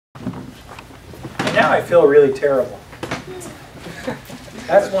now I feel really terrible.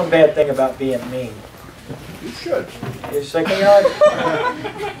 That's one bad thing about being mean. You should. It's like, you know,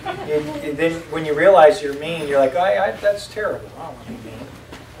 then when you realize you're mean, you're like, that's terrible. I don't want to be mean.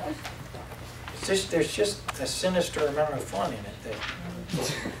 It's just, there's just a sinister amount of fun in it that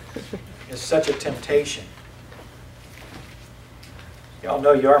is such a temptation. Y'all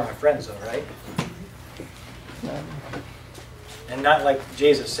know you are my friends, though, right? And not like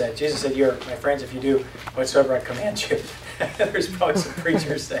Jesus said. Jesus said, "You're my friends if you do whatsoever I command you." There's probably some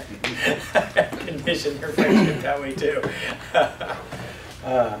preachers that condition their friendship that way too.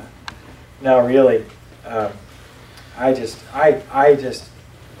 No, really, I just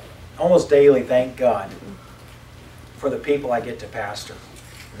almost daily thank God for the people I get to pastor,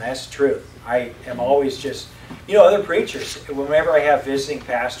 and that's the truth. I am always just, you know, other preachers. Whenever I have visiting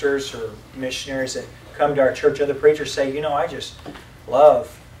pastors or missionaries that come to our church, other preachers say, you know, I just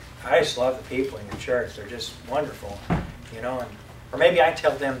love the people in your church. They're just wonderful, you know. Or maybe I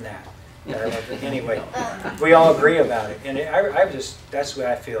tell them that. Anyway, we all agree about it, and that's what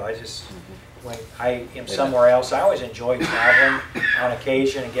I feel. When I am somewhere else, I always enjoy traveling on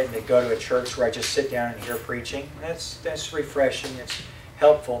occasion and getting to go to a church where I just sit down and hear preaching. That's refreshing. It's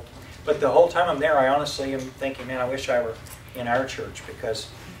helpful. But the whole time I'm there, I honestly am thinking, man, I wish I were in our church because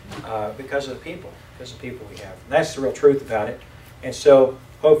of the people. Because of the people we have. And that's the real truth about it. And so,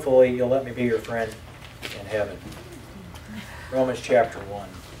 hopefully, you'll let me be your friend in heaven. Romans chapter 1.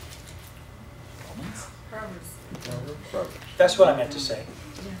 Proverbs. That's what I meant to say.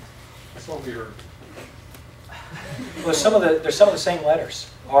 That's what we heard. Well, there's some of the same letters.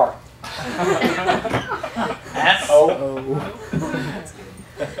 R. O.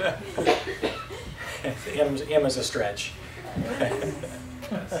 M is a stretch.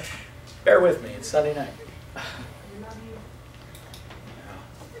 Bear with me, it's Sunday night.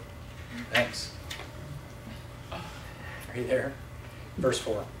 Thanks. Are you there? Verse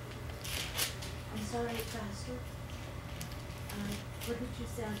 4. I'm sorry, Pastor. What did you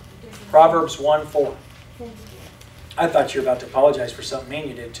say? Proverbs 1:4. Thank you. I thought you were about to apologize for something mean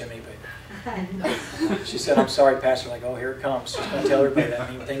you did to me, but she said, I'm sorry, Pastor. Like, oh, here it comes. She's going to tell everybody that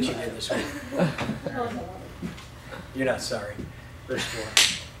mean thing she did this week. You're not sorry. Verse 4.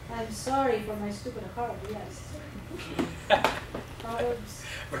 I'm sorry for my stupid heart, yes. Proverbs.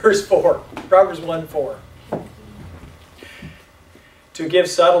 Verse 4. Proverbs 1:4. To give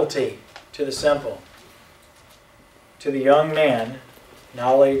subtlety to the simple, to the young man,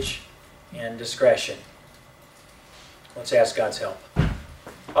 knowledge and discretion. Let's ask God's help.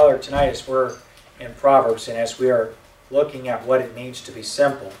 Father, tonight as we're in Proverbs and as we are looking at what it means to be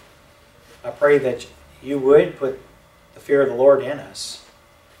simple, I pray that you would put the fear of the Lord in us,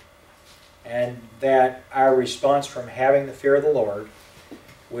 and that our response from having the fear of the Lord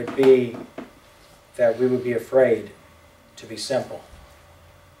would be that we would be afraid to be simple,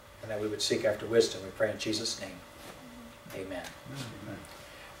 and that we would seek after wisdom. We pray in Jesus' name. Amen. Amen.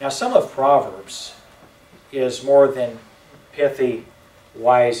 Now, some of Proverbs is more than pithy,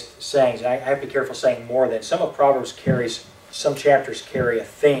 wise sayings. I have to be careful saying more than. Some of Proverbs some chapters carry a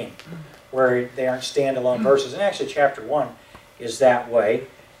theme where they aren't standalone verses. And actually chapter 1 is that way.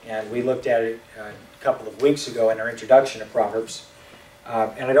 And we looked at it a couple of weeks ago in our introduction to Proverbs.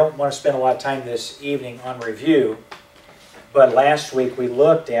 And I don't want to spend a lot of time this evening on review, but last week we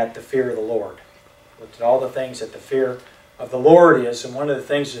looked at the fear of the Lord. Looked at all the things that the fear of the Lord is, and one of the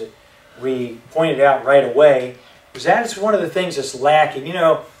things that we pointed out right away was that it's one of the things that's lacking. You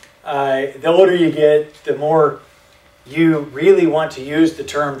know, the older you get, the more you really want to use the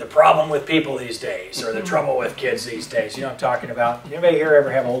term "the problem with people these days" or "the trouble with kids these days." You know what I'm talking about? Anybody here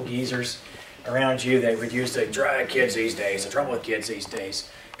ever have old geezers around you that would use the "dry kids these days," "the trouble with kids these days"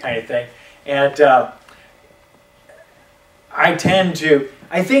 kind of thing? And I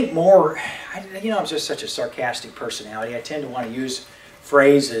think more, you know, I'm just such a sarcastic personality. I tend to want to use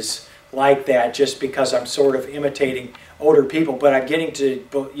phrases like that just because I'm sort of imitating older people, but I'm getting to,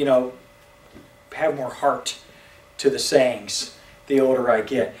 you know, have more heart to the sayings the older I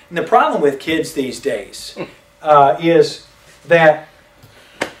get. And the problem with kids these days is that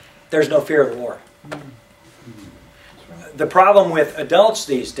there's no fear of the Lord. The problem with adults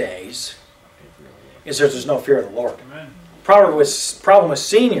these days is that there's no fear of the Lord. Problem with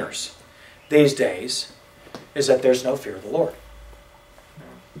seniors these days is that there's no fear of the Lord.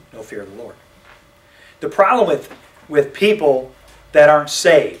 No fear of the Lord. The problem with people that aren't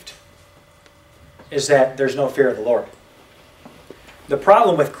saved is that there's no fear of the Lord. The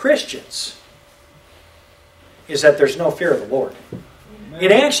problem with Christians is that there's no fear of the Lord. Amen.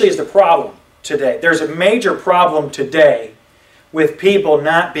 It actually is the problem today. There's a major problem today with people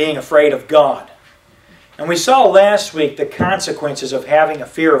not being afraid of God. And we saw last week the consequences of having a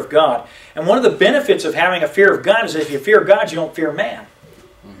fear of God. And one of the benefits of having a fear of God is that if you fear God, you don't fear man.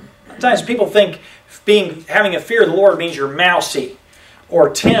 Sometimes people think having a fear of the Lord means you're mousy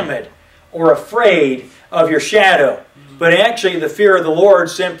or timid or afraid of your shadow. But actually the fear of the Lord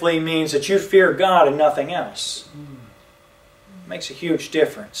simply means that you fear God and nothing else. It makes a huge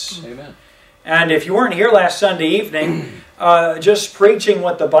difference. Amen. And if you weren't here last Sunday evening, just preaching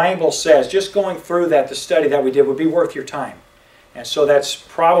what the Bible says, just going through that, the study that we did, would be worth your time. And so that's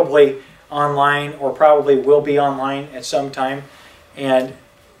probably online, or probably will be online at some time. And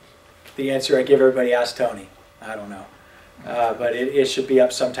the answer I give everybody, ask Tony. I don't know. But it should be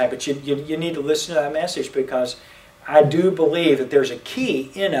up sometime. But you need to listen to that message, because I do believe that there's a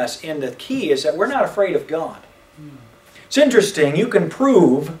key in us, and the key is that we're not afraid of God. It's interesting. You can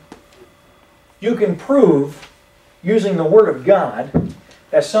prove using the Word of God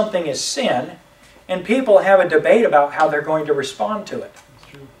that something is sin, and people have a debate about how they're going to respond to it. That's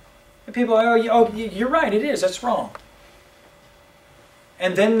true. And people, oh, you're right, it is, that's wrong.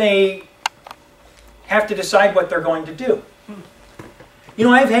 And then they have to decide what they're going to do. You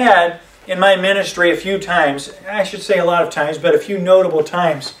know, I've had in my ministry a few times, I should say a lot of times, but a few notable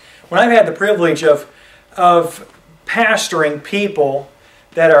times, when I've had the privilege of pastoring people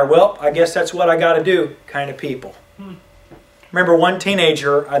that are, well, I guess that's what I got to do kind of people. Remember one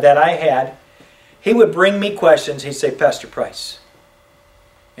teenager that I had, he would bring me questions. He'd say, Pastor Price.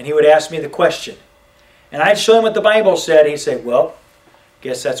 And he would ask me the question. And I'd show him what the Bible said. He'd say, well,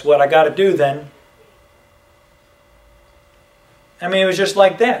 guess that's what I got to do then. I mean, it was just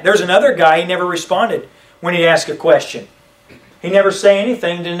like that. There's another guy, he never responded when he'd ask a question. He never say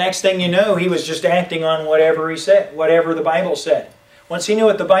anything. The next thing you know, he was just acting on whatever he said, whatever the Bible said. Once he knew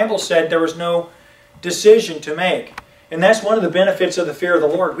what the Bible said, there was no decision to make. And that's one of the benefits of the fear of the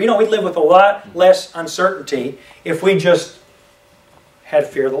Lord. We'd live with a lot less uncertainty if we just had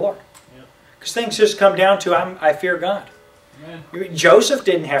fear of the Lord. Because things just come down to, I fear God. Amen. Joseph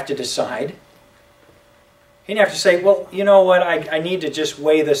didn't have to decide. He didn't have to say, well, you know what, I need to just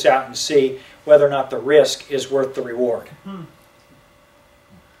weigh this out and see whether or not the risk is worth the reward. He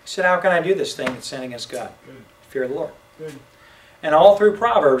said, how can I do this thing that's sin against God? Good. Fear of the Lord. Good. And all through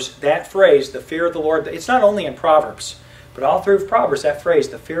Proverbs, that phrase, the fear of the Lord, it's not only in Proverbs, but all through Proverbs, that phrase,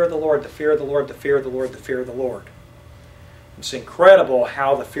 the fear of the Lord, the fear of the Lord, the fear of the Lord, the fear of the Lord. It's incredible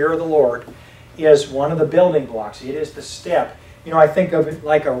how the fear of the Lord is one of the building blocks. It is the step. You know, I think of it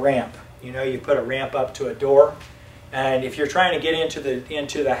like a ramp. You know, you put a ramp up to a door, and if you're trying to get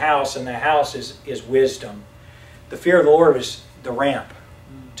into the house, and the house is wisdom, the fear of the Lord is the ramp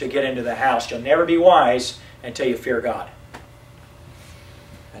to get into the house. You'll never be wise until you fear God.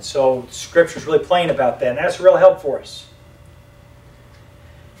 And so Scripture's really plain about that, and that's a real help for us.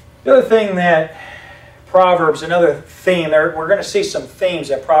 The other thing that Proverbs, another theme, we're going to see some themes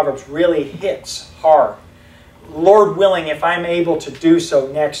that Proverbs really hits hard. Lord willing, if I'm able to do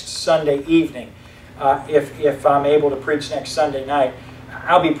so next Sunday evening, if I'm able to preach next Sunday night,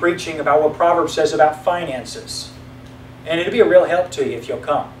 I'll be preaching about what Proverbs says about finances. And it'll be a real help to you if you'll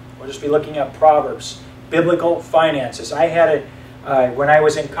come. We'll just be looking at Proverbs, biblical finances. I had it when I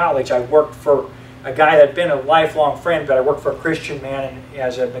was in college. I worked for a guy that had been a lifelong friend, but I worked for a Christian man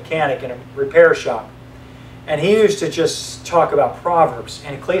as a mechanic in a repair shop. And he used to just talk about Proverbs,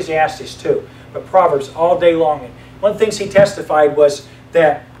 and Ecclesiastes too, but Proverbs all day long. And one of the things he testified was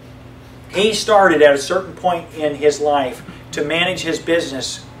that he started at a certain point in his life to manage his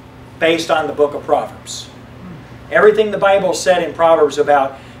business based on the book of Proverbs. Everything the Bible said in Proverbs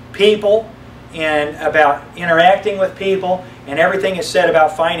about people and about interacting with people, and everything is said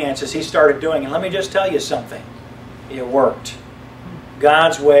about finances, he started doing. And let me just tell you something. It worked.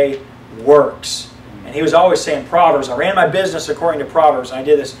 God's way works. And he was always saying Proverbs. I ran my business according to Proverbs, and I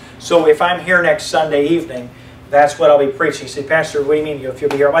did this. So if I'm here next Sunday evening, that's what I'll be preaching. He said, Pastor, what do you mean if you'll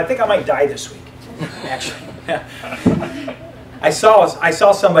be here? Well, I think I might die this week, actually. I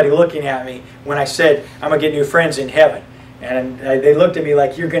saw somebody looking at me when I said, I'm going to get new friends in heaven. And they looked at me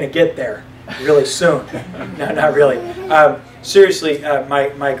like, you're going to get there really soon. No, not really. Seriously,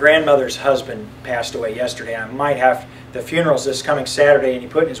 my grandmother's husband passed away yesterday. I might have the funeral's this coming Saturday, and he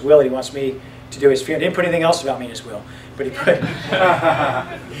put in his will that he wants me to do his funeral. He didn't put anything else about me in his will. But he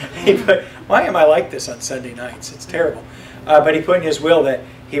put, why am I like this on Sunday nights? It's terrible. But he put in his will that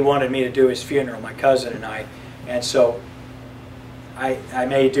he wanted me to do his funeral, my cousin and I. And so I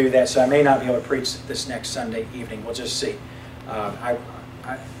may do that, so I may not be able to preach this next Sunday evening. We'll just see.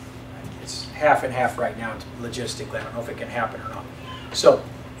 It's half and half right now logistically. I don't know if it can happen or not. So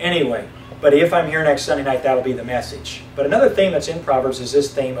anyway, but if I'm here next Sunday night, that'll be the message. But another theme that's in Proverbs is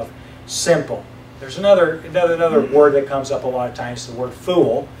this theme of simple. There's another word that comes up a lot of times, the word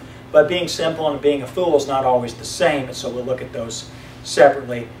fool. But being simple and being a fool is not always the same, and so we'll look at those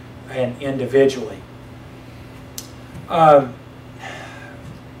separately and individually.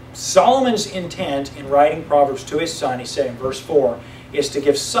 Solomon's intent in writing Proverbs to his son, he said in verse 4, is to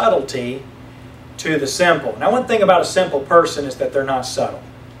give subtlety to the simple. Now, one thing about a simple person is that they're not subtle.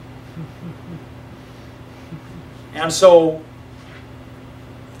 And so,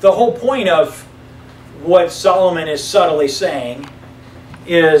 the whole point of what Solomon is subtly saying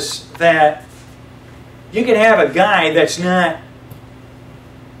is that you can have a guy that's not,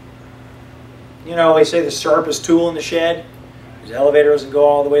 you know, they say the sharpest tool in the shed. His elevator doesn't go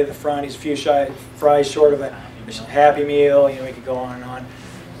all the way to the front. He's a few fries short of a Happy Meal. You know, we could go on and on.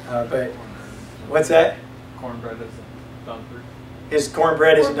 But what's that? Cornbread isn't done through. His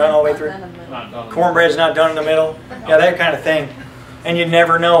cornbread isn't done all the way through? Not done. Cornbread's not done in the middle? Yeah, that kind of thing. And you'd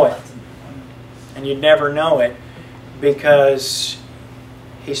never know it. And you'd never know it because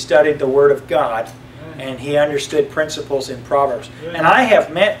he studied the Word of God and he understood principles in Proverbs. And I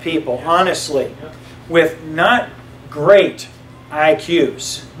have met people, honestly, with not great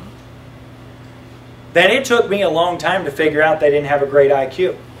IQs. Then it took me a long time to figure out they didn't have a great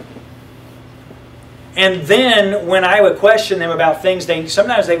IQ. And then when I would question them about things,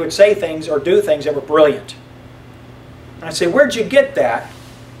 sometimes they would say things or do things that were brilliant. And I'd say, where'd you get that?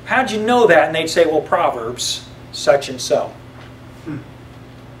 How'd you know that? And they'd say, well, Proverbs, such and so.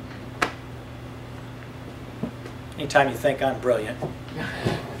 Anytime you think I'm brilliant,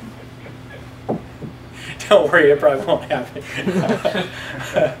 don't worry, it probably won't happen.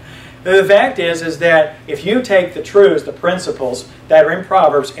 The fact is that if you take the truths, the principles that are in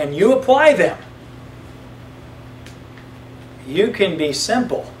Proverbs, and you apply them, you can be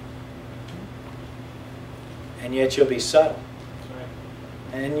simple, and yet you'll be subtle.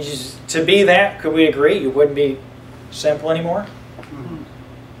 And to be that, could we agree, you wouldn't be simple anymore?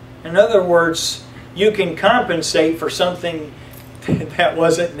 In other words, you can compensate for something that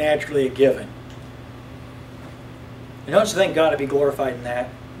wasn't naturally a given. And don't you think God would be glorified in that?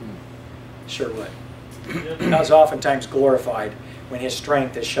 Sure would. God's oftentimes glorified when His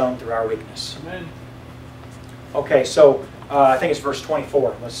strength is shown through our weakness. Amen. Okay, so I think it's verse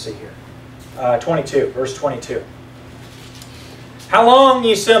 24. Let's see here. 22, verse 22. How long,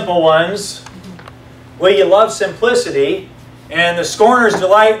 ye simple ones, will ye love simplicity, and the scorners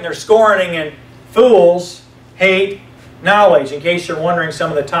delight in their scorning, and fools hate knowledge? In case you're wondering, some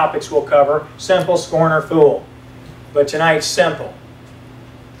of the topics we'll cover: simple, scorner, fool. But tonight's simple.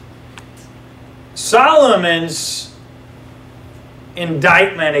 Solomon's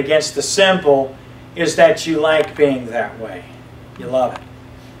indictment against the simple is that you like being that way. You love it.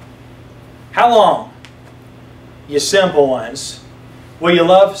 How long, you simple ones, will you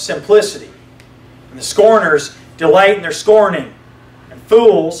love simplicity? And the scorners delight in their scorning, and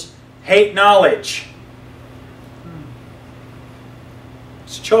fools hate knowledge.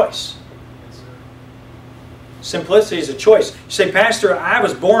 It's a choice. Simplicity is a choice. You say, Pastor, I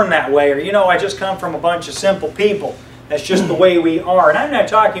was born that way, or you know, I just come from a bunch of simple people. That's just the way we are. And I'm not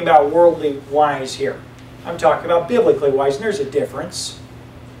talking about worldly wise here. I'm talking about biblically wise, and there's a difference.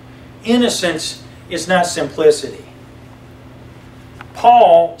 Innocence is not simplicity.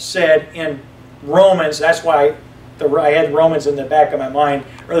 Paul said in Romans, that's why I had Romans in the back of my mind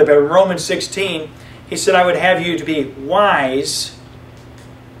earlier, but in Romans 16, he said, I would have you to be wise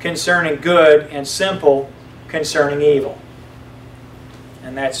concerning good and simple concerning evil.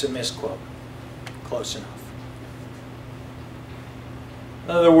 And that's a misquote. Close enough.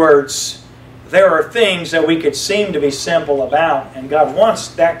 In other words, there are things that we could seem to be simple about, and God wants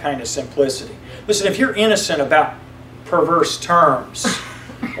that kind of simplicity. Listen, if you're innocent about perverse terms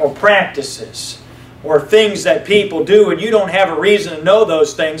or practices or things that people do and you don't have a reason to know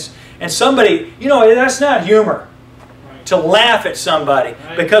those things, and somebody, you know, that's not humor. To laugh at somebody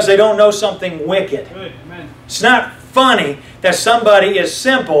because they don't know something wicked. It's not funny that somebody is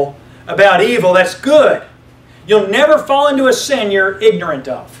simple about evil. That's good. You'll never fall into a sin you're ignorant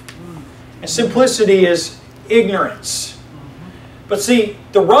of. And simplicity is ignorance. But see,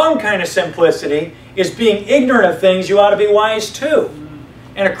 the wrong kind of simplicity is being ignorant of things you ought to be wise to.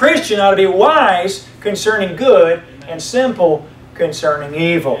 And a Christian ought to be wise concerning good and simple concerning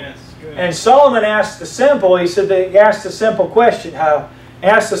evil. And Solomon asked the simple, he asked the simple question,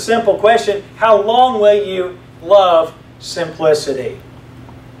 how long will you love simplicity?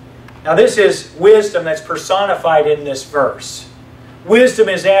 Now this is wisdom that's personified in this verse. Wisdom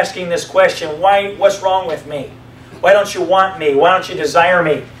is asking this question, what's wrong with me? Why don't you want me? Why don't you desire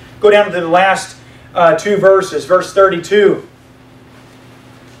me? Go down to the last two verses, verse 32.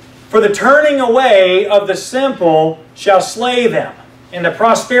 For the turning away of the simple shall slay them, and the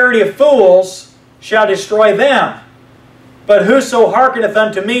prosperity of fools shall destroy them. But whoso hearkeneth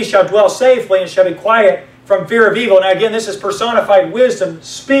unto me shall dwell safely, and shall be quiet from fear of evil. Now again, this is personified wisdom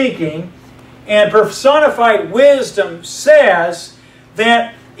speaking. And personified wisdom says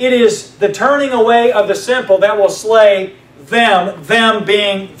that it is the turning away of the simple that will slay them, them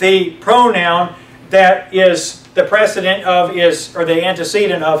being the pronoun that is the precedent of is, or the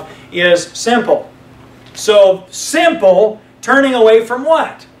antecedent of, is simple. So simple turning away from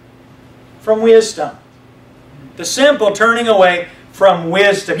what? From wisdom. The simple turning away from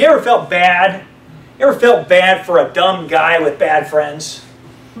wisdom. You ever felt bad? You ever felt bad for a dumb guy with bad friends?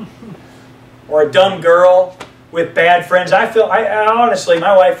 Or a dumb girl with bad friends? I honestly,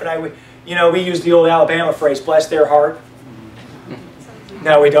 my wife and I, we use the old Alabama phrase, bless their heart.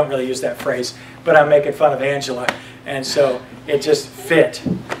 No, we don't really use that phrase, but I'm making fun of Angela, and so it just fit.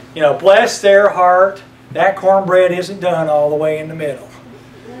 Bless their heart, that cornbread isn't done all the way in the middle.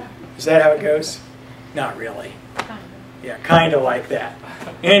 Is that how it goes? Not really. Yeah, kind of like that.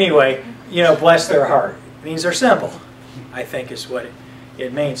 Anyway, bless their heart. It means they're simple, I think is what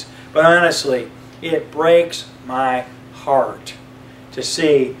it means. But honestly, it breaks my heart to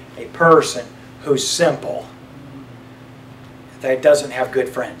see a person who's simple that doesn't have good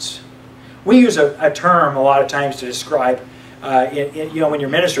friends. We use a term a lot of times to describe, when you're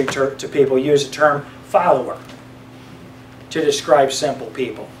ministering to people, you use the term follower to describe simple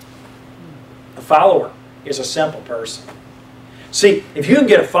people. A follower is a simple person. See, if you can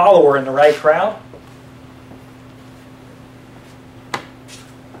get a follower in the right crowd,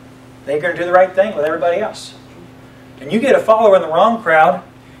 they're going to do the right thing with everybody else. And you get a follower in the wrong crowd,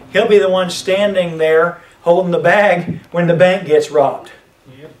 he'll be the one standing there holding the bag when the bank gets robbed.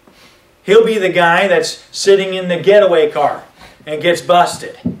 Yep. He'll be the guy that's sitting in the getaway car and gets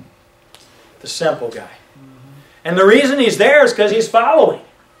busted. The simple guy. And the reason he's there is because he's following.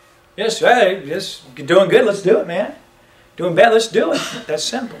 Yes, hey, just doing good, let's do it, man. Doing bad, let's do it. That's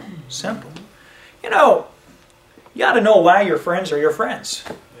simple. Simple. You ought to know why your friends are your friends.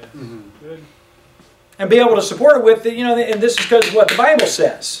 Mm-hmm. Good. And be able to support it with, and this is because of what the Bible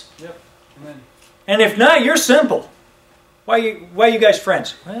says. Yep. Amen. And if not, you're simple. Why you guys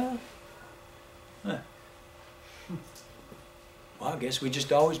friends? Well, I guess we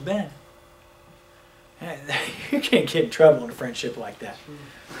just always been. You can't get in trouble in a friendship like that.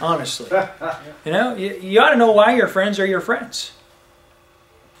 Honestly. You ought to know why your friends are your friends.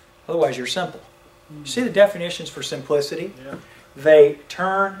 Otherwise, you're simple. You see the definitions for simplicity? Yeah. They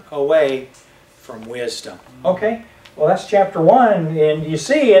turn away from wisdom. Okay, well that's chapter 1. And you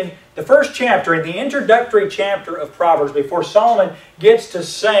see in the first chapter, in the introductory chapter of Proverbs, before Solomon gets to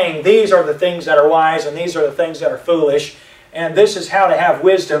saying these are the things that are wise and these are the things that are foolish, and this is how to have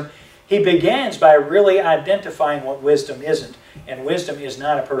wisdom, he begins by really identifying what wisdom isn't. And wisdom is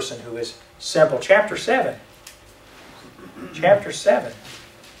not a person who is simple. Chapter 7. Chapter 7.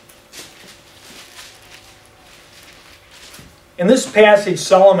 In this passage,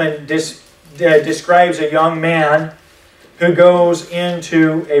 Solomon describes a young man who goes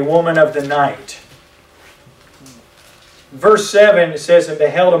into a woman of the night. Verse 7, it says, "And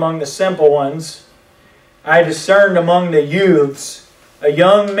beheld among the simple ones, I discerned among the youths a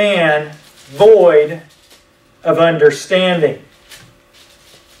young man void of understanding."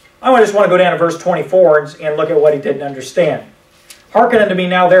 I just want to go down to verse 24 and look at what he didn't understand. "Hearken unto me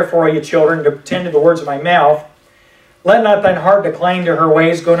now, therefore, ye children, to attend to the words of my mouth. Let not thine heart decline to her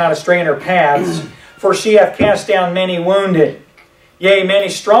ways, go not astray in her paths. For she hath cast down many wounded. Yea, many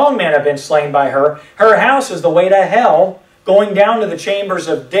strong men have been slain by her. Her house is the way to hell, going down to the chambers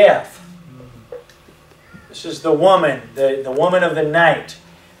of death." This is the woman, the woman of the night.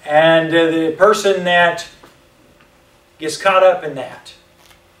 And the person that gets caught up in that,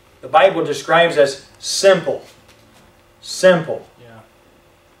 the Bible describes as simple. Simple. Yeah.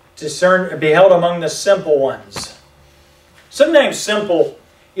 Beheld among the simple ones. Sometimes simple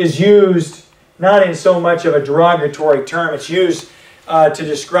is used not in so much of a derogatory term. It's used to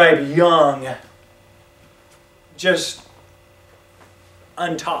describe young, just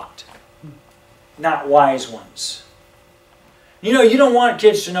untaught, not wise ones. You don't want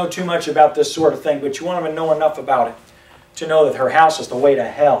kids to know too much about this sort of thing, but you want them to know enough about it to know that her house is the way to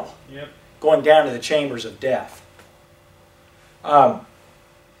hell, yep, going down to the chambers of death. Another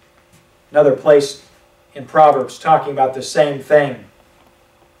place in Proverbs talking about the same thing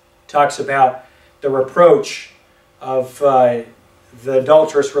talks about the reproach of the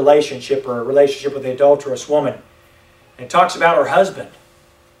adulterous relationship, or a relationship with the adulterous woman. And it talks about her husband.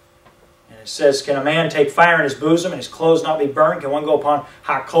 And it says, can a man take fire in his bosom and his clothes not be burned? Can one go upon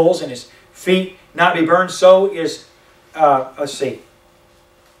hot coals and his feet not be burned? So is, let's see.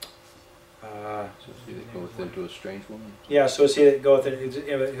 So is he that goeth into a strange woman? Yeah, so is he that goeth,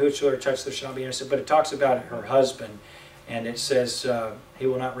 whosoever touches there shall not be innocent. But it talks about her husband, and it says, he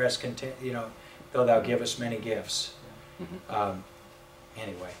will not rest content, though thou givest many gifts.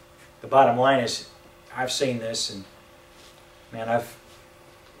 Anyway, the bottom line is, I've seen this, and man,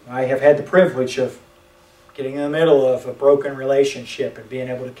 I have had the privilege of getting in the middle of a broken relationship and being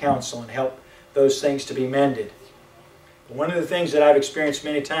able to counsel and help those things to be mended. But one of the things that I've experienced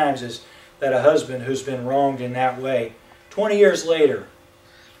many times is that a husband who's been wronged in that way, 20 years later,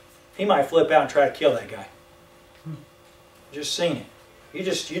 he might flip out and try to kill that guy. Just seen it. You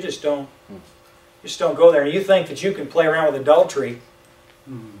just don't go there, and you think that you can play around with adultery,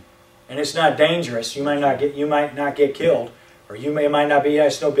 and it's not dangerous. You might not get killed, or it might not be. Yeah,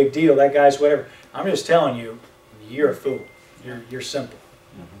 it's no big deal. That guy's whatever. I'm just telling you, you're a fool. You're simple.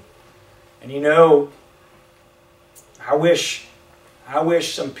 And I wish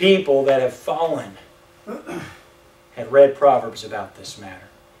some people that have fallen had read Proverbs about this matter.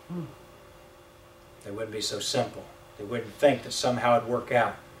 They wouldn't be so simple. They wouldn't think that somehow it'd work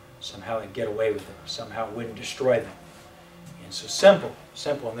out. Somehow they'd get away with it. Somehow it wouldn't destroy them. And so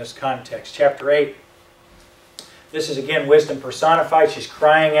simple in this context. Chapter 8. This is again wisdom personified. She's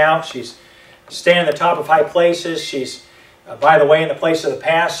crying out. She's standing at the top of high places. She's, by the way, in the place of the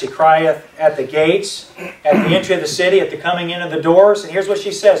past, she crieth at the gates, at the entry of the city, at the coming in of the doors. And here's what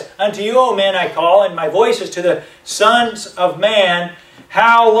she says. Unto you, O men, I call, and my voice is to the sons of man.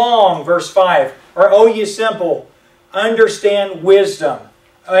 How long? Verse 5. Or, O ye simple, understand wisdom.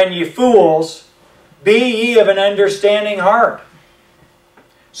 And ye fools, be ye of an understanding heart.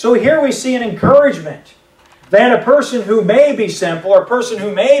 So here we see an encouragement that a person who may be simple or a person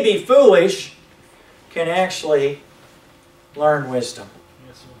who may be foolish can actually learn wisdom.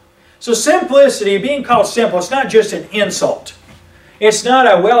 Yes, sir. So simplicity, being called simple, it's not just an insult. It's not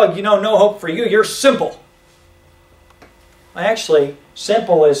a, well, no hope for you, you're simple. Actually,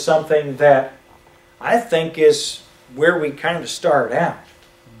 simple is something that I think is where we kind of start out.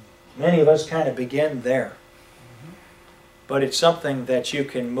 Many of us kind of begin there. But it's something that you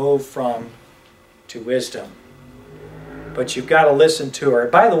can move from to wisdom. But you've got to listen to her.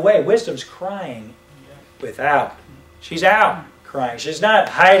 By the way, wisdom's crying without. She's out crying. She's not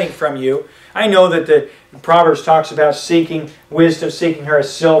hiding from you. I know that the Proverbs talks about seeking wisdom, seeking her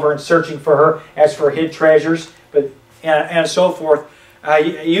as silver, and searching for her as for hid treasures, and so forth.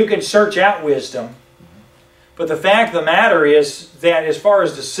 You can search out wisdom. But the fact of the matter is that as far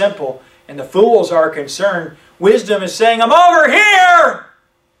as the simple and the fools are concerned, wisdom is saying, I'm over here!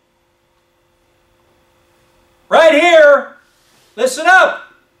 Right here! Listen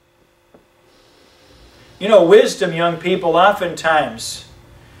up! Wisdom, young people, oftentimes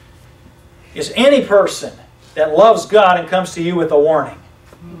is any person that loves God and comes to you with a warning.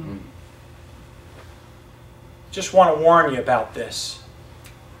 Just want to warn you about this.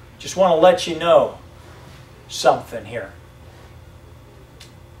 Just want to let you know something here.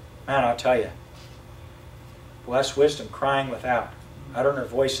 Man, I'll tell you. Bless wisdom, crying without, uttering her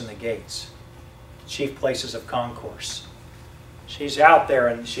voice in the gates, chief places of concourse. She's out there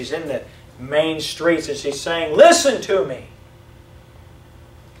and she's in the main streets and she's saying, listen to me.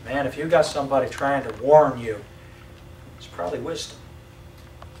 Man, if you've got somebody trying to warn you, it's probably wisdom.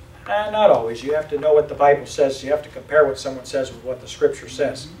 Not always. You have to know what the Bible says. You have to compare what someone says with what the Scripture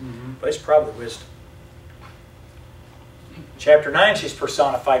says. But it's probably wisdom. Chapter 9, she's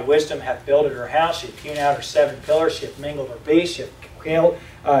personified. Wisdom hath builded her house. She hath hewn out her 7 pillars. She hath mingled her beasts. She hath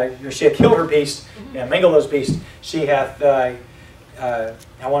killed her beasts. Yeah, mingled those beasts. She hath, I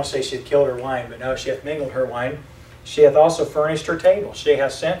want to say she hath killed her wine, but no, she hath mingled her wine. She hath also furnished her table. She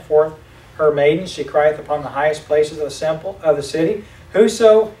hath sent forth her maidens. She crieth upon the highest places of the city.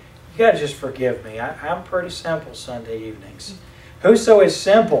 Whoso, you got to just forgive me. I'm pretty simple Sunday evenings. Whoso is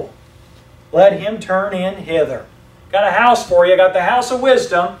simple, let him turn in hither. Got a house for you. I got the house of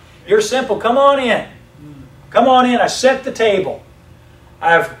wisdom. You're simple. Come on in. Come on in. I set the table.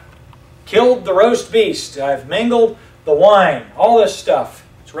 I've killed the roast beast. I've mingled the wine. All this stuff.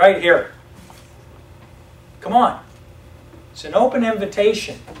 It's right here. Come on. It's an open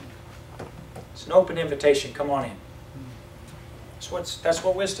invitation. It's an open invitation. Come on in. That's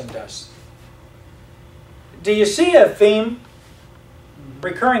what wisdom does. Do you see a theme?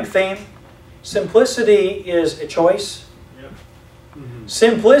 Recurring theme? Simplicity is a choice. Yep.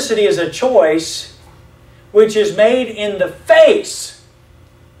 Simplicity is a choice which is made in the face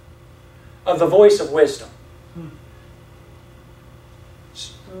of the voice of wisdom.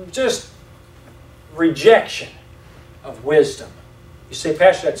 Just rejection of wisdom. You say,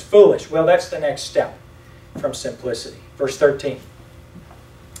 Pastor, that's foolish. Well, that's the next step from simplicity. Verse 13.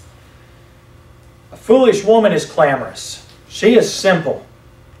 A foolish woman is clamorous. She is simple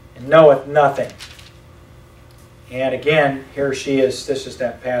and knoweth nothing. And again, here she is. This is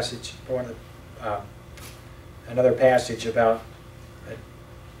that passage, another passage about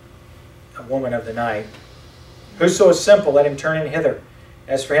a woman of the night. Whoso is simple, let him turn in hither.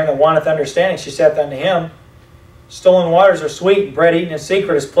 As for him that wanteth understanding, she saith unto him, stolen waters are sweet, and bread eaten in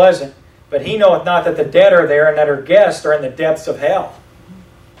secret is pleasant. But he knoweth not that the dead are there, and that her guests are in the depths of hell.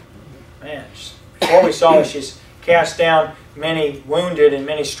 Man, before we saw that she's cast down, many wounded and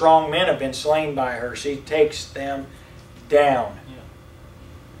many strong men have been slain by her. She takes them down. Yeah.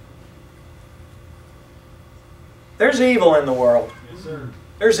 There's evil in the world. Yes, sir.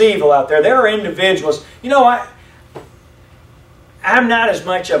 There's evil out there. There are individuals. You know, I'm not as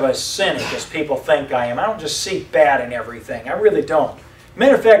much of a cynic as people think I am. I don't just see bad in everything. I really don't.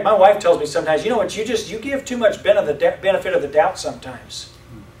 Matter of fact, my wife tells me sometimes, you know what, you give too much benefit of the doubt sometimes.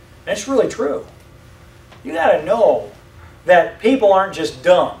 And it's really true. You got to know that people aren't just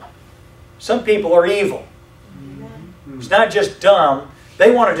dumb. Some people are evil. Amen. It's not just dumb.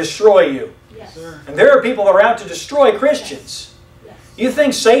 They want to destroy you. Yes. Sir. And there are people that are out to destroy Christians. Yes. You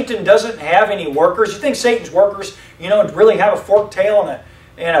think Satan doesn't have any workers? You think Satan's workers, you know, really have a forked tail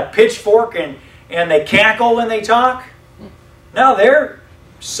and a pitchfork and they cackle when they talk? No, they're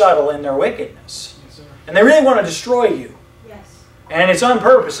subtle in their wickedness. Yes, sir. And they really want to destroy you. Yes. And it's on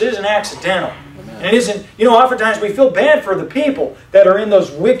purpose. It isn't accidental. And it isn't, you know, oftentimes we feel bad for the people that are in those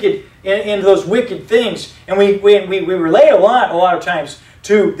wicked, in those wicked things. And we relate a lot of times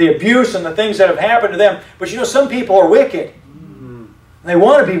to the abuse and the things that have happened to them. But you know, some people are wicked. They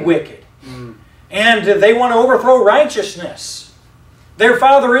want to be wicked. And they want to overthrow righteousness. Their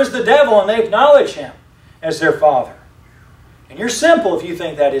father is the devil, and they acknowledge him as their father. And you're simple if you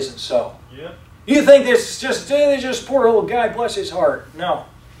think that isn't so. Yep. You think this is just poor old guy, bless his heart. No.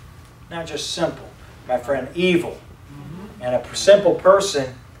 Not just simple, my friend, evil. And a simple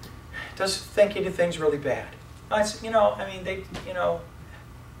person doesn't think anything's really bad. It's, you know, I mean, they, you know,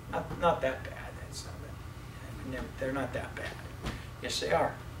 not that bad. That's not that, they're not that bad. Yes, they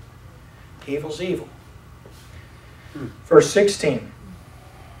are. Evil's evil. Verse 16.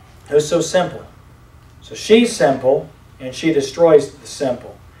 Who's so simple? So she's simple, and she destroys the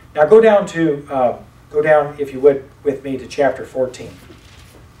simple. Now go down, if you would, with me to chapter 14.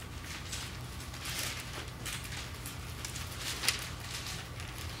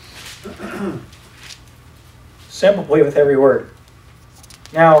 Simple, believe with every word.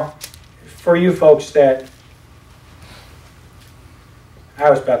 Now, for you folks that, I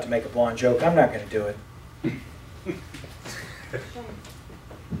was about to make a blonde joke. I'm not going to do it.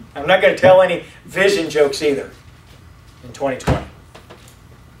 I'm not going to tell any vision jokes either in 2020.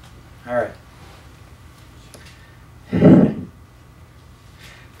 All right.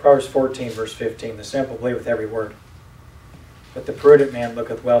 Proverbs 14, verse 15. The simple believe with every word, but the prudent man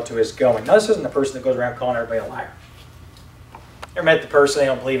looketh well to his going. Now, this isn't the person that goes around calling everybody a liar. Ever met the person they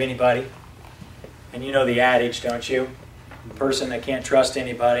don't believe anybody? And you know the adage, don't you? The person that can't trust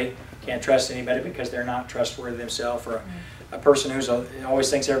anybody because they're not trustworthy themselves, or a person who's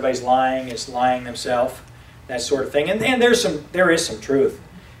always thinks everybody's lying is lying themselves, that sort of thing. And there is some truth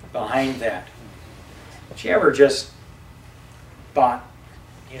behind that. But you ever just bought,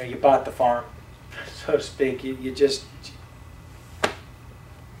 you bought the farm, so to speak. You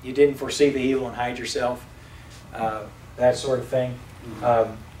didn't foresee the evil and hide yourself, that sort of thing. I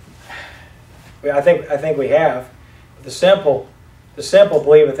think we have. The simple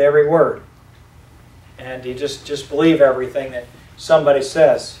believeth every word, and you just believe everything that somebody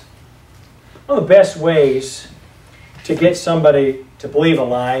says. One of the best ways to get somebody to believe a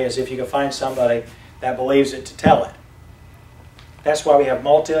lie is if you can find somebody that believes it to tell it. That's why we have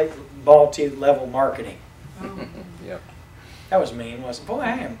multi-level marketing. Yep. That was mean, wasn't it? Boy,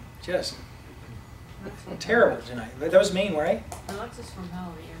 I am just terrible tonight. That was mean, right? Alexis from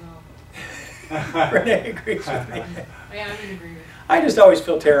hell, you know. Renee agrees with me. Yeah, I'm in agreement. I just always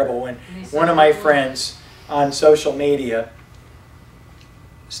feel terrible when one of my friends on social media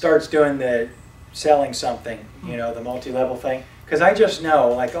starts doing the selling something, the multi-level thing, because I just know,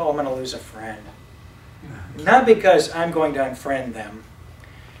 like, oh, I'm going to lose a friend. Not because I'm going to unfriend them,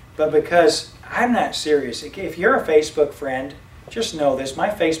 but because I'm not serious. If you're a Facebook friend, just know this. My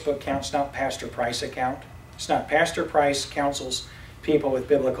Facebook account's not Pastor Price account. It's not Pastor Price counsels people with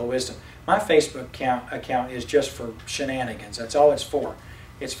biblical wisdom. My Facebook account is just for shenanigans. That's all it's for.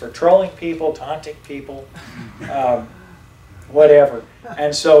 It's for trolling people, taunting people, whatever.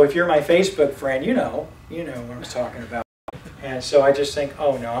 And so if you're my Facebook friend, you know what I'm talking about. And so I just think,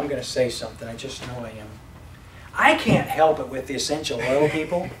 oh no, I'm going to say something. I just know I am. I can't help it with the essential oil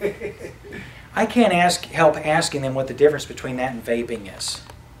people. I can't help asking them what the difference between that and vaping is.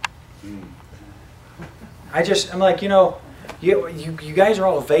 I'm like, you guys are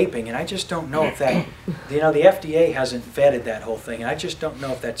all vaping, and I just don't know if that, the FDA hasn't vetted that whole thing, and I just don't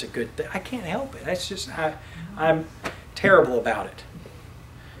know if that's a good thing. I can't help it. That's just, I'm terrible about it.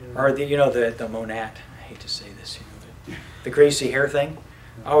 Or the monad. I hate to say this, the greasy hair thing.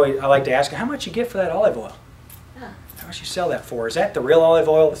 I like to ask, how much you get for that olive oil? How much you sell that for? Is that the real olive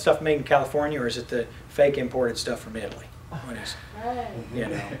oil, the stuff made in California, or is it the fake imported stuff from Italy? What is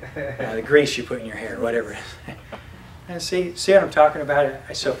it? The grease you put in your hair, whatever it is. And see what I'm talking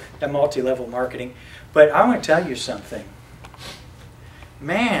about? So the multi-level marketing. But I want to tell you something.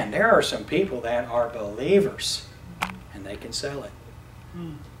 Man, there are some people that are believers, and they can sell it.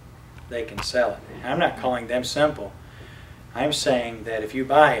 They can sell it. I'm not calling them simple. I'm saying that if you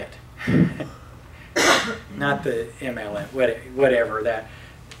buy it, not the MLM, whatever,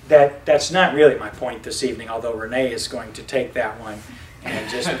 that's not really my point this evening, although Renee is going to take that one and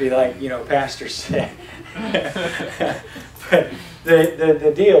just be like, Pastor said. But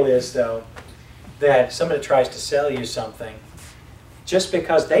the deal is, though, that somebody tries to sell you something, just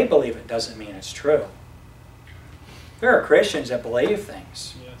because they believe it doesn't mean it's true. There are Christians that believe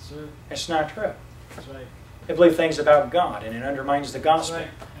things. Yes, sir. It's not true. That's right. They believe things about God, and it undermines the gospel. That's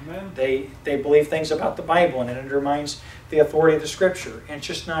right. Amen. They believe things about the Bible, and it undermines the authority of the Scripture, and it's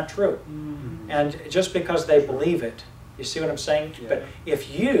just not true. Mm-hmm. And just because they believe it, you see what I'm saying? Yeah. But if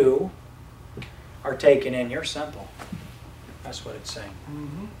you are taken in, you're simple. That's what it's saying.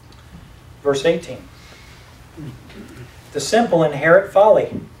 Mm-hmm. Verse 18. The simple inherit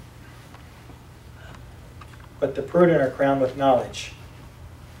folly, but the prudent are crowned with knowledge.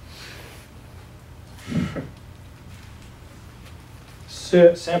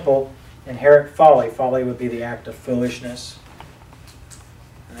 Simple inherit folly. Folly would be the act of foolishness.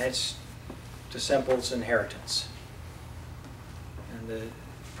 And that's the simple's inheritance. And the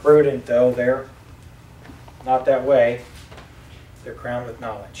prudent, though, they're not that way. They're crowned with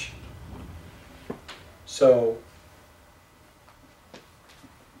knowledge. So,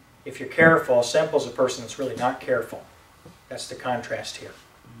 if you're careful, simple's a person that's really not careful. That's the contrast here.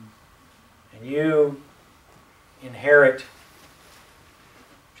 And you inherit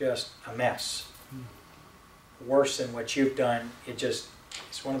just a mess. Worse than what you've done. It's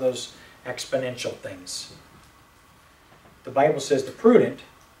one of those exponential things. The Bible says the prudent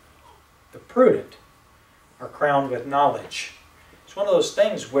are crowned with knowledge. It's one of those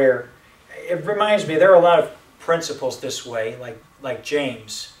things where it reminds me, there are a lot of principles this way, like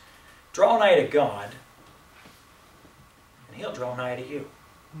James. Draw nigh to God, and He'll draw nigh to you.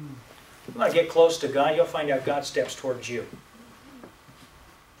 You want to get close to God, you'll find out God steps towards you.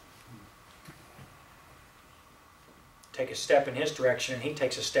 Take a step in His direction, and He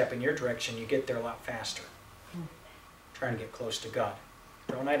takes a step in your direction. You get there a lot faster. Trying to get close to God.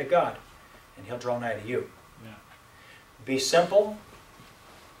 Draw nigh to God, and He'll draw nigh to you. Yeah. Be simple,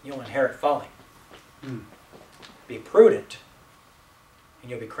 you'll inherit folly. Be prudent, and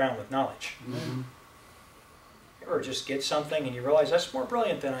you'll be crowned with knowledge. Mm-hmm. You ever just get something and you realize that's more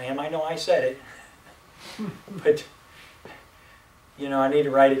brilliant than I am? I know I said it, but I need to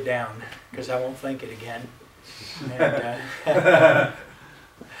write it down because I won't think it again. And,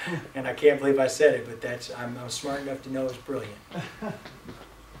 and I can't believe I said it, but I'm smart enough to know it's brilliant.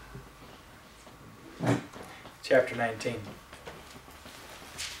 Chapter 19.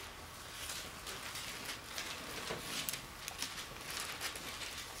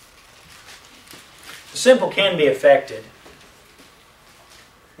 The simple can be affected.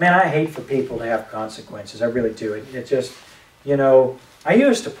 Man, I hate for people to have consequences. I really do. It just, I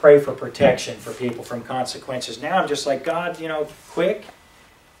used to pray for protection for people from consequences. Now I'm just like, God,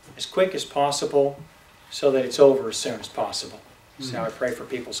 as quick as possible so that it's over as soon as possible. That's how I pray for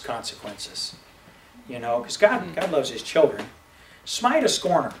people's consequences. Because God loves His children. Smite a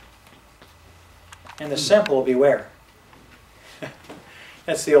scorner, and the simple will beware.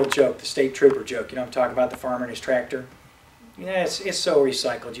 That's the old joke, the state trooper joke. I'm talking about the farmer and his tractor. Yeah, it's so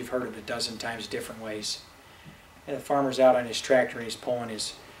recycled. You've heard it a dozen times different ways. And the farmer's out on his tractor and he's pulling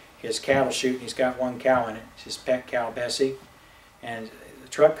his cattle chute, and he's got one cow in it. It's his pet cow, Bessie. And the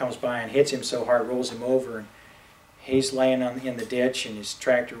truck comes by and hits him so hard, rolls him over, and he's laying in the ditch, and his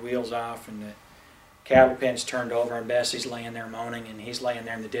tractor wheels off, and the cattle pen's turned over, and Bessie's laying there moaning, and he's laying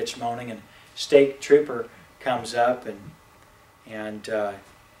there in the ditch moaning, and state trooper comes up and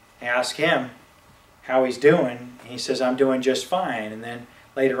asks him, how he's doing. He says, I'm doing just fine. And then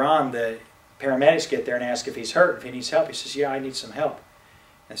later on, the paramedics get there and ask if he's hurt, if he needs help. He says, yeah, I need some help.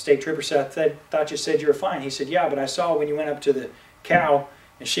 And the state trooper said, I thought you said you were fine. He said, yeah, but I saw when you went up to the cow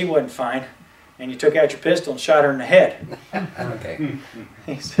and she wasn't fine, and you took out your pistol and shot her in the head. Okay.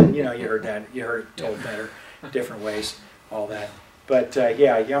 He said, you know, you heard that. You heard it told better, different ways, all that. But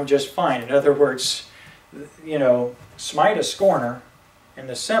yeah, I'm just fine. In other words, you know, smite a scorner, and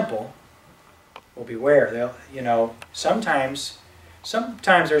the simple will beware. They'll, you know, sometimes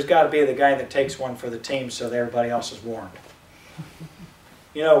there's got to be the guy that takes one for the team so that everybody else is warned.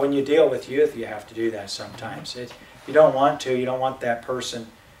 You know, when you deal with youth, you have to do that sometimes. You don't want to. You don't want that person,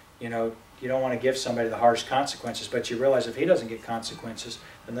 you know, you don't want to give somebody the harsh consequences, but you realize if he doesn't get consequences,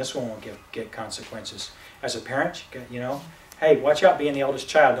 then this one won't get consequences. As a parent, you know, hey, watch out being the eldest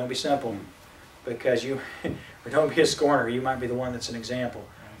child. Don't be simple, because you, or don't be a scorner. You might be the one that's an example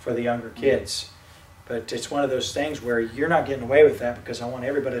for the younger kids. But it's one of those things where you're not getting away with that, because I want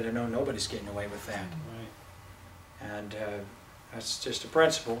everybody to know nobody's getting away with that. And that's just a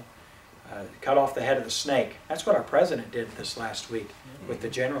principle. Cut off the head of the snake. That's what our president did this last week with the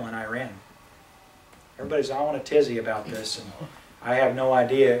general in Iran. Everybody's all in a tizzy about this, and I have no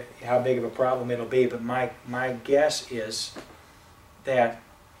idea how big of a problem it'll be, but my guess is that,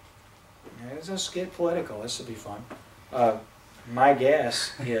 let's just get political, this will be fun. My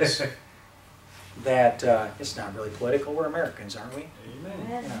guess is that, it's not really political, we're Americans, aren't we?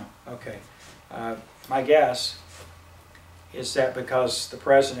 Amen. No. Okay. My guess is that because the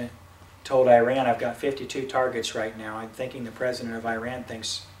president told Iran, I've got 52 targets right now, I'm thinking the president of Iran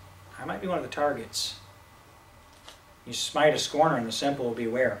thinks, I might be one of the targets. You smite a scorner and the simple will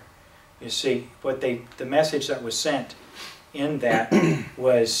beware. You see, the message that was sent in that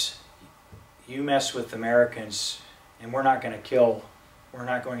was, you mess with Americans and we're not going to kill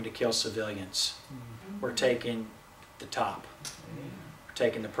civilians. We're taking the top. We're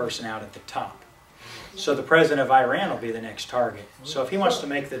taking the person out at the top. So the president of Iran will be the next target. So if he wants to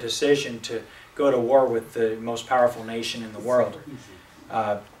make the decision to go to war with the most powerful nation in the world,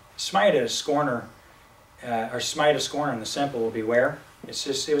 smite a scorner and the simple will beware. It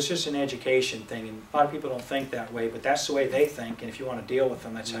was just an education thing, and a lot of people don't think that way, but that's the way they think, and if you want to deal with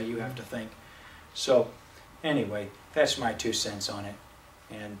them, that's how you have to think. So anyway, that's my 2 cents on it.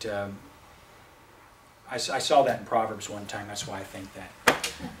 And I saw that in Proverbs one time, that's why I think that.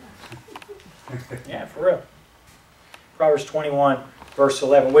 Yeah, for real. Proverbs 21, verse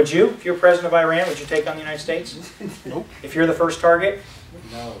 11. Would you, if you're president of Iran, would you take on the United States? Nope. If you're the first target?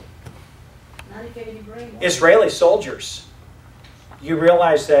 No. Not if you have any brain. Israeli soldiers. You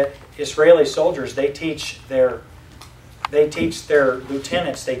realize that Israeli soldiers, they teach their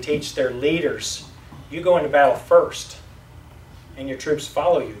lieutenants, they teach their leaders, you go into battle first, and your troops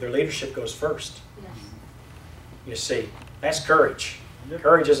follow you. Their leadership goes first. Yes. You see, that's courage.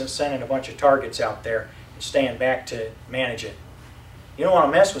 Courage isn't sending a bunch of targets out there and staying back to manage it. You don't want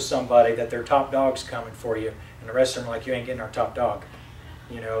to mess with somebody that their top dog's coming for you, and the rest of them are like, you ain't getting our top dog.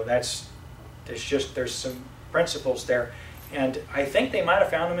 You know, there's some principles there, and I think they might have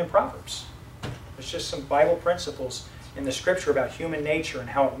found them in Proverbs. There's just some Bible principles in the Scripture about human nature and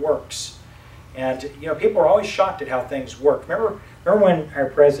how it works. And you know, people are always shocked at how things work. Remember when our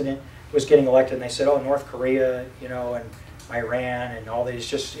president was getting elected, and they said, "Oh, North Korea, you know, and Iran, and all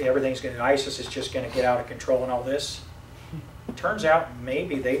these, ISIS is just going to get out of control and all this." It turns out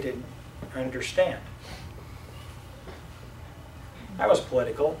maybe they didn't understand. That was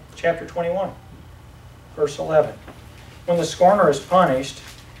political. Chapter 21, verse 11. When the scorner is punished,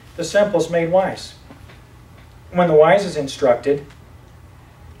 the simple is made wise. When the wise is instructed,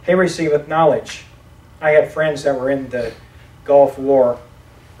 he receiveth knowledge. I had friends that were in the Gulf War.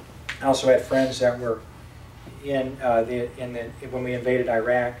 I also had friends that were when we invaded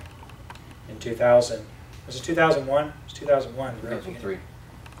Iraq in 2000. Was it 2001? It was 2001. 2003.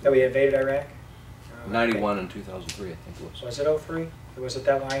 That we invaded Iraq? 91 and 2003, I think it was. Was it 03? Was it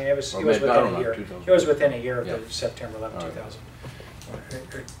that long? It was Or within maybe, I don't a know, year. 2000. It was within a year of Yeah. the September 11, All right.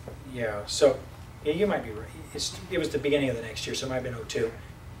 2000. Yeah, so yeah, you might be right. It was the beginning of the next year, so it might have been 02.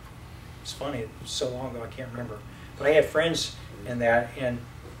 It's funny, it was so long ago I can't remember. But I had friends in that, and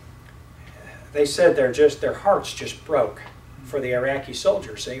they said their hearts just broke for the Iraqi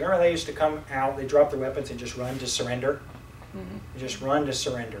soldiers. So you remember they used to come out, they drop their weapons and just run to surrender? Mm-hmm. Just run to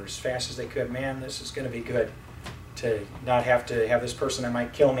surrender as fast as they could. Man, this is going to be good to not have to have this person that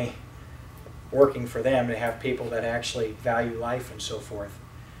might kill me working for them, to have people that actually value life and so forth.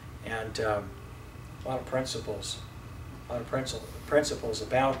 And a lot of principles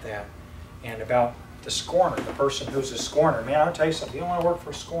about that, and about the scorner, the person who's a scorner. Man, I'll tell you something, you don't want to work for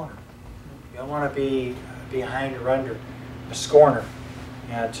a scorner. You don't want to be behind or under, a scorner.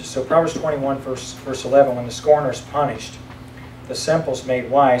 And so Proverbs 21, verse 11, when the scorner is punished, the simple is made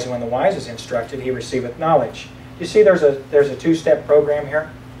wise, and when the wise is instructed, he receiveth knowledge. You see there's a two-step program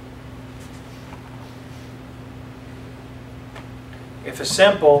here? If a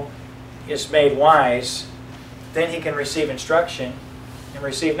simple is made wise, then he can receive instruction and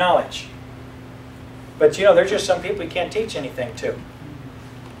receive knowledge. But you know, there's just some people you can't teach anything to.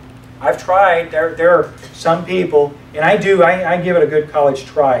 I've tried. There are some people, and I give it a good college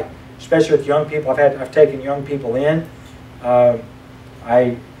try, especially with young people. I've taken young people in. I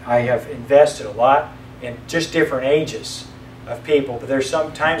have invested a lot in just different ages of people. But there's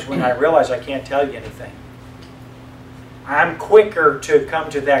some times when I realize I can't tell you anything. I'm quicker to come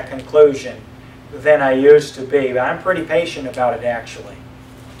to that conclusion than I used to be. But I'm pretty patient about it, actually.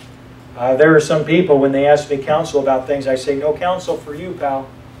 There are some people, when they ask me counsel about things, I say, no counsel for you, pal.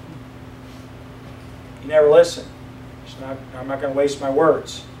 You never listen. I'm not going to waste my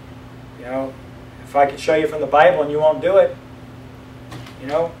words. You know, if I can show you from the Bible and you won't do it, you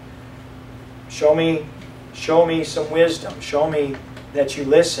know, show me some wisdom. Show me that you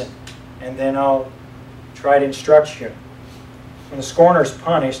listen, and then I'll try to instruct you. When the scorner is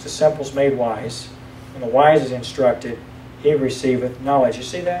punished, the simple is made wise. When the wise is instructed, he receiveth knowledge. You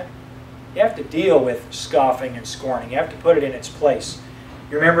see that? You have to deal with scoffing and scorning. You have to put it in its place.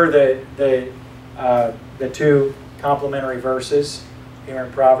 You remember the two complementary verses here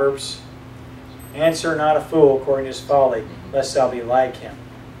in Proverbs? Answer not a fool according to his folly, lest thou be like him.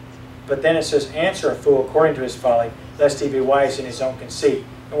 But then it says, answer a fool according to his folly, lest he be wise in his own conceit.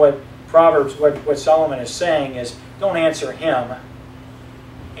 And what Solomon is saying is, don't answer him.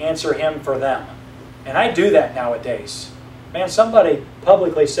 Answer him for them. And I do that nowadays. Man, somebody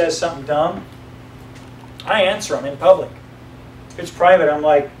publicly says something dumb, I answer them in public. If it's private, I'm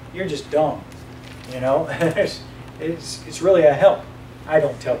like, you're just dumb. You know, it's really a help. I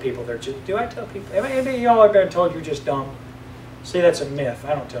don't tell people they're just, do I tell people? Have any of y'all ever been told you're just dumb? See, that's a myth.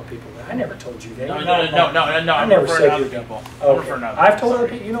 I don't tell people that. I never told you that. No. I never said you're dumb. People. Okay. I've told other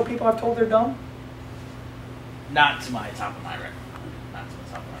people. You know people I've told they're dumb? Not to my top of my record. Not to the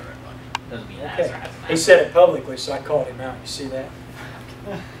top of my record. Doesn't mean that. Okay. He said it publicly, so I called him out. You see that?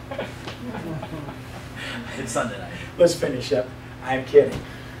 It's Sunday night. Let's finish up. I'm kidding.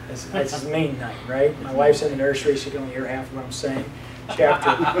 It's mean night, right? My wife's in the nursery. She can only hear half of what I'm saying.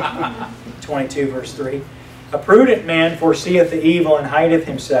 Chapter 22, verse 3. A prudent man foreseeth the evil and hideth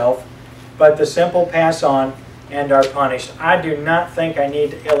himself, but the simple pass on and are punished. I do not think I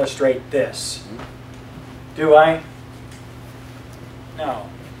need to illustrate this. Do I? No.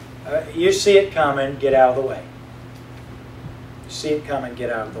 You see it coming, get out of the way. You see it coming, get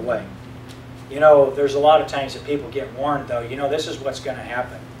out of the way. You know, there's a lot of times that people get warned, though. You know, this is what's going to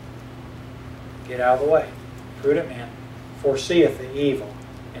happen. Get out of the way. Prudent man foreseeth the evil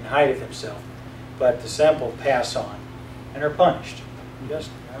and hideth himself, but the simple pass on and are punished.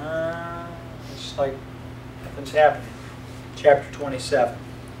 Just it's like nothing's happening. Chapter 27,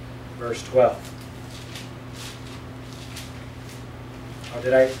 verse 12. Oh,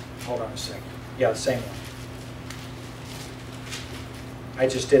 did I? Hold on a second. Yeah, the same one. I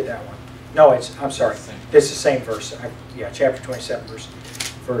just did that one. No, I'm sorry. It's the same verse. Yeah, chapter 27, verse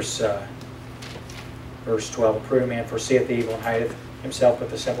 12. A prudent man foreseeth the evil and hideth himself, but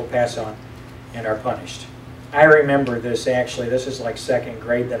the simple pass on and are punished. I remember this, actually. This is like second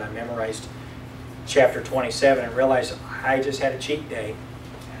grade that I memorized chapter 27 and realized I just had a cheat day.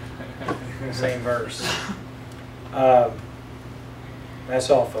 Same verse. That's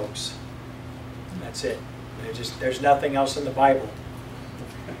all, folks. That's it. There's nothing else in the Bible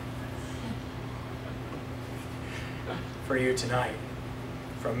for you tonight,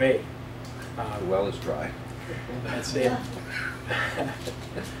 from me. The well is dry. That's it.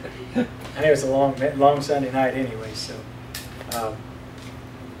 And it was a long Sunday night anyway, so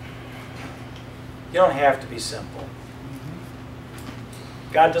you don't have to be simple.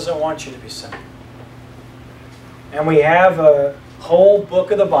 God doesn't want you to be simple. And we have a whole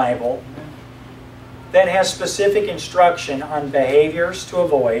book of the Bible that has specific instruction on behaviors to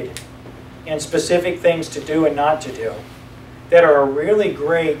avoid and specific things to do and not to do that are a really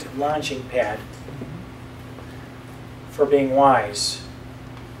great launching pad for being wise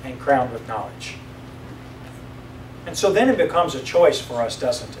and crowned with knowledge. And so then it becomes a choice for us,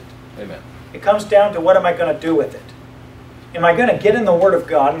 doesn't it? Amen. It comes down to, what am I going to do with it? Am I going to get in the Word of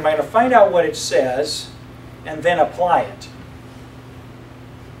God? Am I going to find out what it says and then apply it?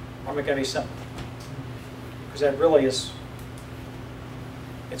 Or am I going to be simple? Because that really is,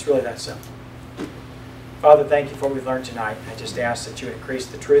 it's really that simple. Father, thank you for what we've learned tonight. I just ask that you would increase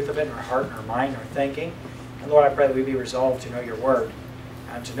the truth of it in our heart and our mind, our thinking. And Lord, I pray that we be resolved to know your word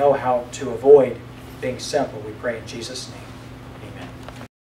and to know how to avoid being simple. We pray in Jesus' name.